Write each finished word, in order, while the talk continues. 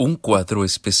Un cuadro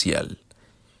especial.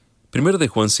 1 de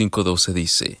Juan 5:12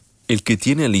 dice, el que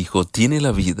tiene al Hijo tiene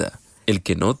la vida, el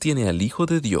que no tiene al Hijo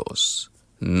de Dios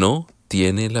no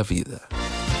tiene la vida.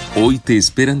 Hoy te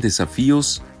esperan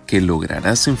desafíos que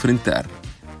lograrás enfrentar.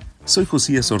 Soy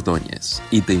Josías Ordóñez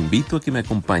y te invito a que me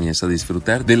acompañes a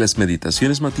disfrutar de las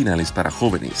meditaciones matinales para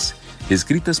jóvenes,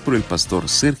 escritas por el pastor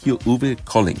Sergio V.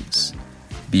 Collins.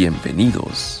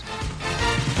 Bienvenidos.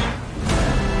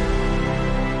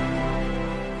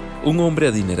 Un hombre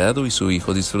adinerado y su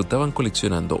hijo disfrutaban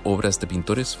coleccionando obras de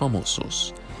pintores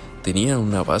famosos. Tenían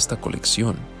una vasta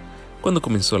colección. Cuando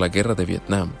comenzó la guerra de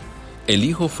Vietnam, el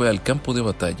hijo fue al campo de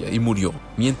batalla y murió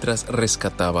mientras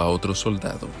rescataba a otro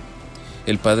soldado.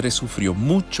 El padre sufrió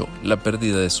mucho la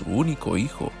pérdida de su único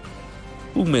hijo.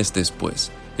 Un mes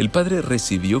después, el padre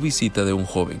recibió visita de un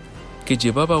joven que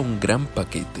llevaba un gran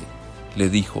paquete. Le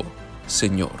dijo,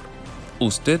 «Señor,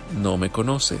 usted no me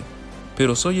conoce,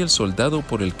 pero soy el soldado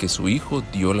por el que su hijo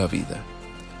dio la vida.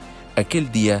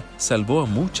 Aquel día salvó a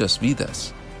muchas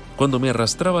vidas. Cuando me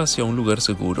arrastraba hacia un lugar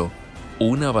seguro,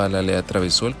 una bala le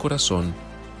atravesó el corazón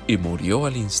y murió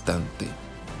al instante».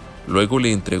 Luego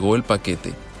le entregó el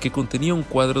paquete que contenía un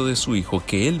cuadro de su hijo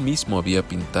que él mismo había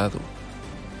pintado.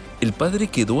 El padre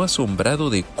quedó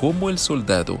asombrado de cómo el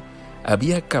soldado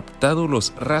había captado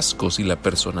los rasgos y la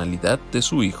personalidad de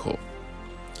su hijo.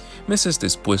 Meses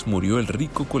después murió el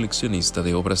rico coleccionista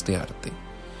de obras de arte.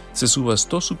 Se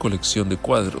subastó su colección de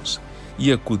cuadros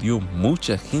y acudió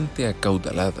mucha gente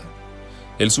acaudalada.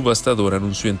 El subastador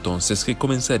anunció entonces que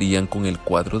comenzarían con el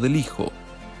cuadro del hijo.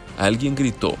 Alguien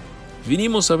gritó,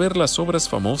 «Vinimos a ver las obras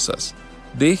famosas.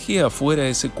 Deje afuera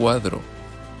ese cuadro».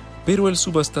 Pero el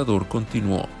subastador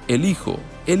continuó, «El hijo,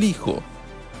 el hijo.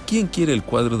 ¿Quién quiere el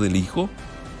cuadro del hijo?»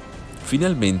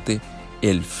 Finalmente,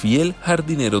 el fiel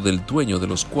jardinero del dueño de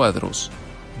los cuadros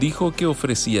dijo que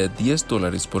ofrecía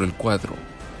 $10 por el cuadro,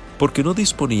 porque no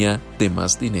disponía de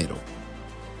más dinero.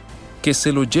 «¡Que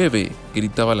se lo lleve!»,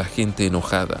 gritaba la gente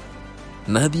enojada.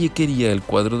 Nadie quería el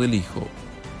cuadro del hijo.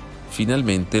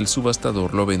 Finalmente el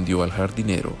subastador lo vendió al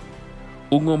jardinero.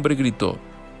 Un hombre gritó,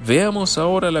 «Veamos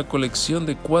ahora la colección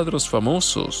de cuadros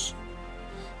famosos».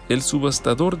 El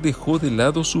subastador dejó de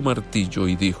lado su martillo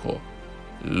y dijo,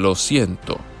 «Lo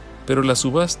siento, pero la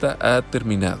subasta ha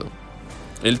terminado.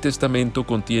 El testamento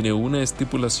contiene una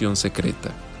estipulación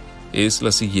secreta. Es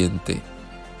la siguiente.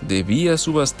 Debía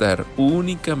subastar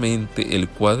únicamente el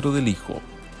cuadro del hijo.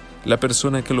 La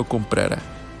persona que lo comprara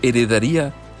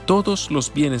heredaría todos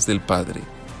los bienes del padre,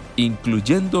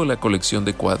 incluyendo la colección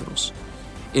de cuadros.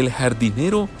 El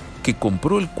jardinero que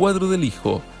compró el cuadro del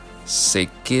hijo se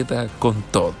queda con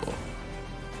todo».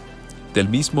 Del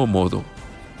mismo modo,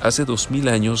 hace 2000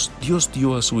 años Dios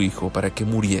dio a su Hijo para que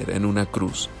muriera en una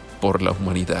cruz por la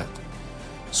humanidad.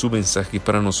 Su mensaje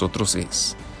para nosotros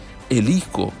es, el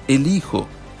Hijo,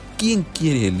 ¿quién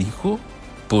quiere el Hijo?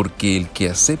 Porque el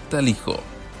que acepta al Hijo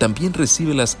también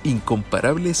recibe las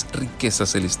incomparables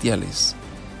riquezas celestiales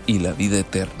y la vida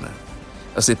eterna.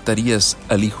 ¿Aceptarías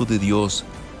al Hijo de Dios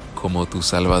como tu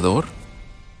Salvador?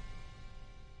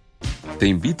 Te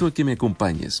invito a que me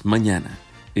acompañes mañana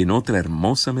en otra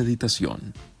hermosa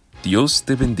meditación. Dios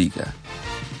te bendiga.